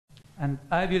and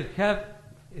I will have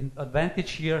an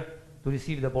advantage here to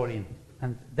receive the ball in.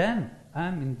 And then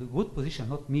I'm in the good position,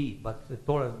 not me, but the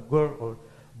taller girl or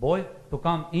boy, to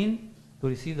come in to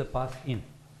receive the pass in.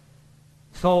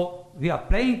 So we are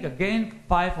playing again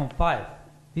 5 on 5.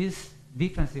 This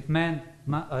defensive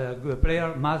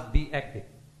player must be active,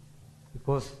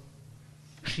 because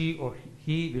she or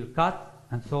he will cut,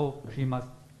 and so she must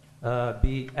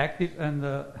be active and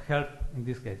help in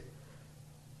this case.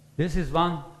 This is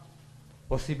one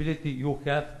possibility you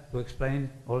have to explain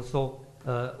also,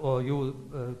 or you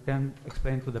can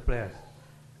explain to the players.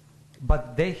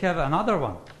 But they have another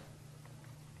one.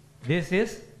 This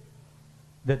is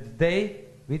that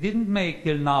we didn't make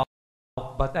till now,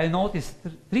 but I noticed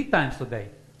 3 times today,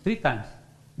 3 times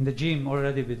in the gym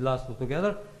already with last two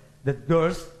together, that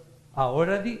girls are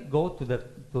already go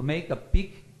to make a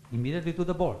pick immediately to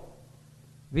the ball.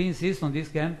 We insist on this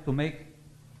game to make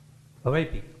away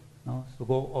pick, no? To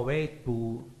go away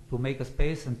to make a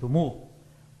space and to move.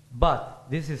 But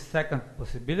this is second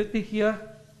possibility here.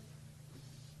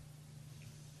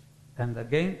 And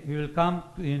again, we will come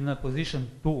in a position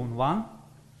 2 on 1.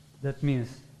 That means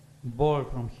ball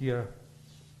from here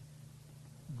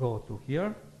go to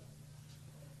here.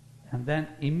 And then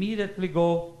immediately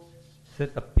go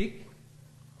set a pick.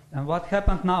 And what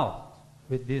happened now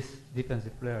with this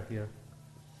defensive player here?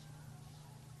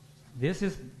 This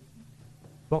is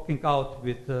blocking out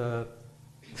with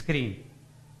screen.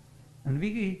 And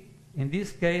we, in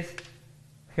this case,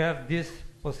 have this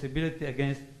possibility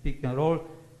against pick and roll,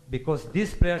 because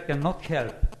this player cannot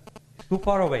help. It's too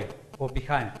far away or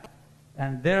behind.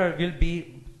 And there will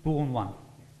be 2 on 1.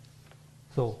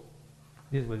 So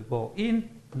this will go in,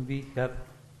 and we have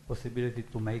possibility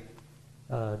to make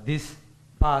this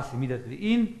pass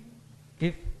immediately in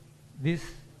if this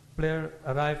player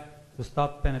arrives to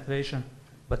stop penetration,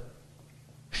 but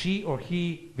she or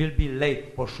he will be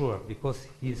late for sure because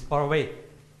he is far away.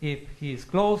 If he is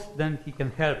close, then he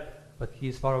can help, but he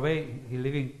is far away, he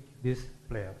leaving this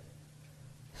player.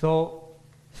 So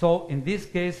in this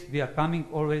case, we are coming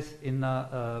always in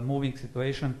a moving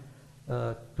situation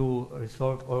to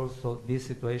resolve also this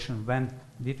situation when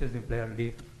defensive player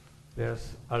leave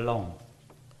players alone.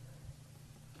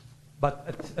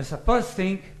 But as a first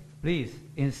thing, please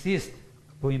insist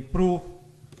to improve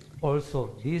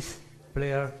also this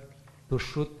player to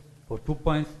shoot for 2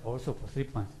 points, also for 3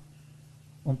 points.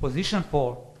 On position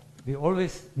 4, we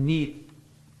always need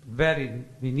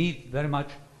very much,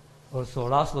 also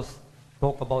Laszlo's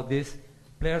talk about this,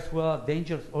 players who are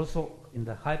dangerous also in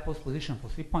the high post position for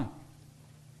 3 points.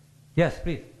 Yes,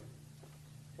 please.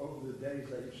 Over the days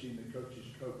that you've seen the coaches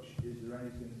coach, is there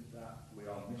anything that we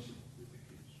are missing with the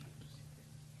kids?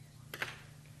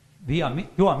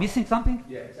 You are missing something?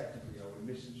 Yeah, technically, are we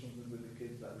missing something with the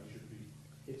kids that we should be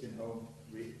hitting home,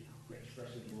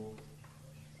 expressing more?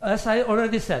 As I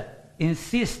already said,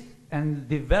 insist and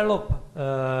develop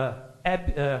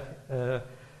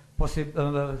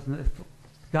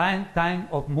kind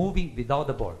of moving without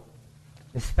the ball,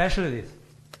 especially this.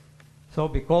 So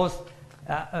because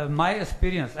my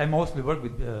experience, I mostly work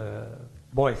with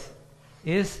boys,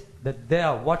 is that they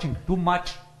are watching too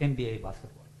much NBA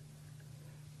basketball.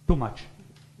 Too much.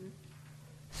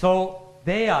 So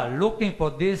they are looking for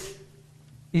this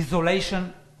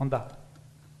isolation on the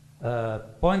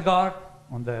point guard,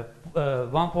 on the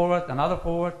one forward, another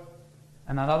forward,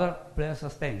 and another players are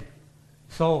staying.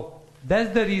 So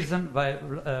that's the reason why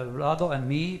Vlado and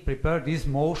me prepared this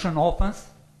motion offense.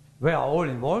 We are all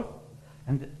involved,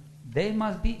 and they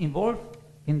must be involved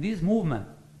in this movement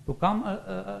to come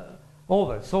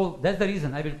over. So that's the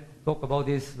reason I will talk about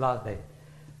this last day.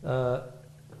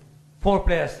 4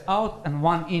 players out and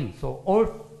 1 in. So all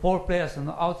 4 players in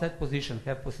the outside position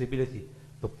have possibility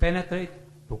to penetrate,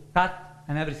 to cut,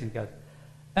 and everything else.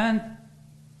 And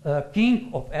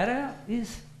king of area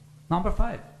is number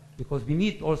 5, because we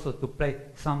need also to play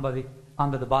somebody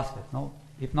under the basket. No,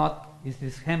 if not,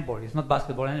 it's handball. It's not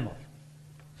basketball anymore.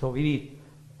 So we need,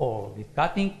 or with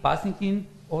cutting, passing in,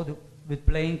 or with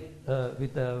playing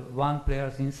with 1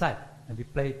 player inside. And we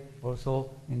play also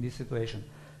in this situation.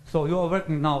 So you are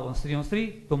working now on 3 on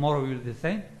 3. Tomorrow we will do the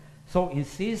same. So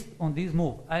insist on this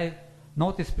move. I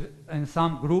noticed in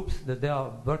some groups that they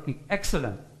are working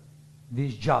excellent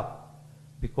this job,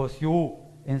 because you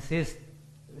insist,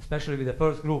 especially with the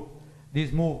first group,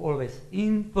 this move always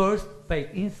in first, fake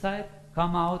inside,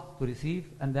 come out to receive,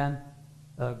 and then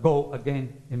go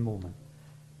again in movement.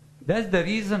 That's the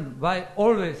reason why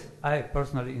always I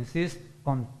personally insist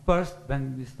on first,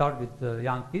 when we start with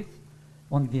young kids,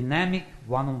 on dynamic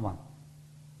one-on-one.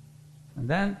 And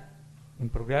then in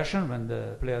progression, when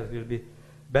the players will be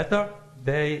better,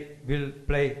 they will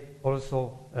play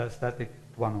also static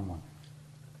one-on-one.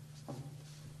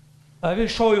 I will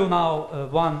show you now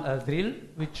one drill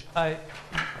which I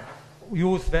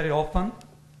use very often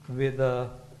with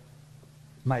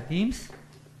my teams,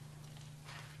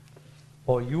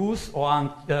 or use, or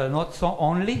not so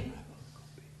only.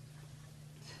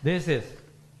 This is,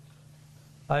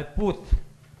 I put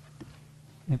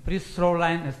in free throw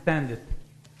line and stand it.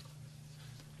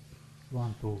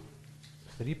 1, 2,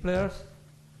 3 players,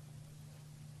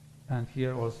 and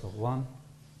here also 1,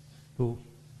 2,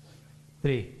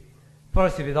 3.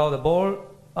 First without the ball,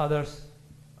 others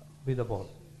with the ball.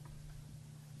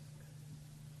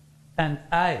 And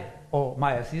I, or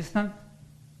my assistant,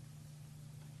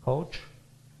 coach,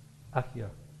 are here.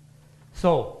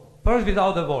 So, first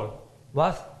without the ball,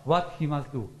 what he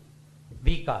must do?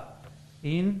 V-cut.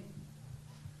 In,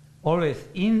 always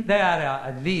in the area,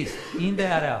 at least in the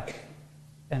area,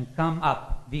 and come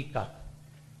up, V-cut.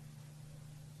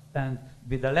 And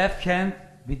with the left hand,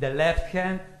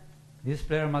 this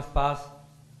player must pass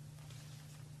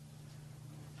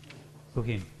to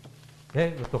him,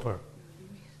 okay, to her.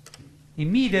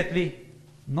 Immediately,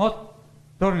 not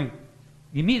turning,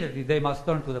 immediately they must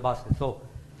turn to the basket. So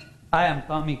I am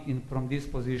coming in from this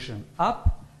position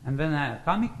up, and when I am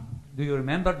coming, do you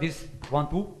remember this 1,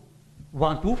 2,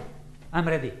 1, 2? I'm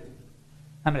ready.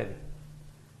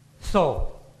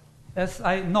 So, as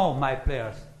I know my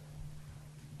players,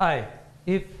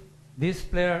 if this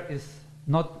player is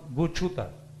not good shooter,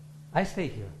 I stay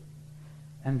here.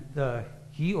 And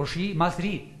he or she must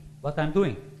read what I'm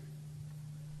doing.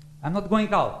 I'm not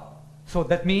going out. So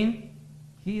that means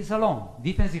he is alone.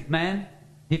 Defensive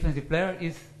player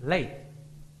is late.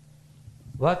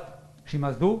 What she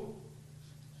must do?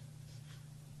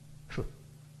 Shoot,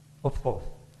 of course.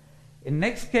 In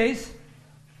next case,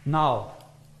 now,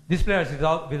 this player is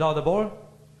without the ball.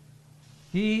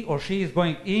 He or she is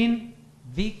going in,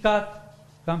 V-cut,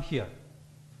 come here.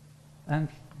 And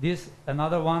this,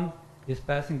 another one, is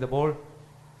passing the ball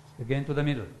again to the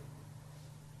middle.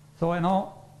 So I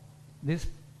know this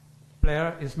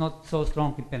player is not so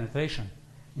strong in penetration.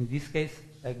 In this case,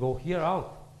 I go here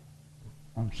out,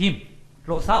 on him,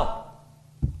 close out.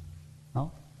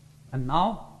 No? And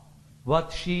now,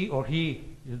 what she or he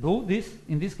will do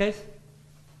in this case,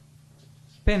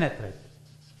 penetrate.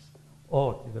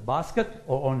 Or to the basket,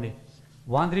 or only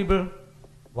one dribble,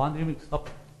 stop,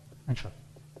 and shot.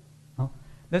 No?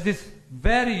 This is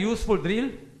very useful drill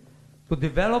to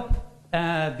develop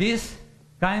this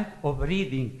kind of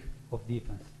reading of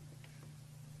defense.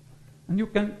 And you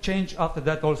can change after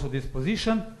that also this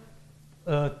position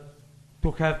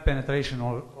to have penetration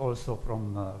also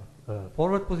from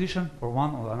forward position for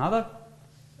one or another.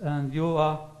 And you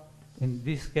are, in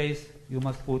this case, you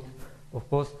must put, of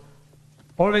course,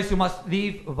 always you must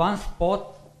leave one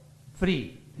spot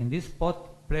free. In this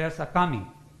spot, players are coming.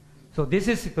 So this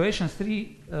is situation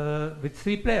with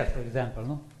 3 players, for example.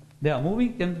 No? They are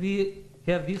moving, and we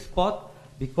have this spot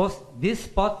because this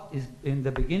spot is in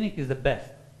the beginning is the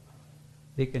best.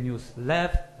 They can use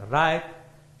left, right,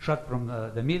 shot from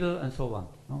the middle, and so on.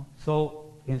 No?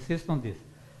 So insist on this.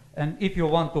 And if you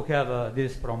want to have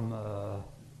this from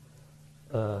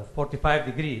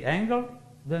 45-degree angle,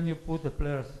 then you put the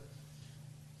players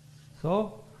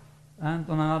so, and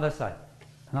on another side,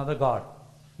 another guard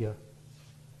here.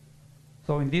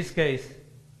 So in this case,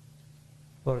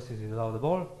 first is without the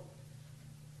ball,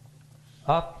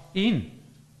 up, in,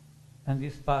 and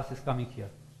this pass is coming here.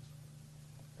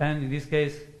 And in this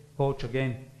case, coach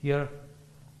again here,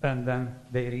 and then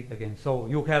they read again. So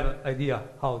you have an idea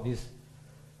how this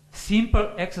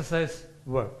simple exercise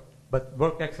works, but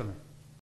work excellent.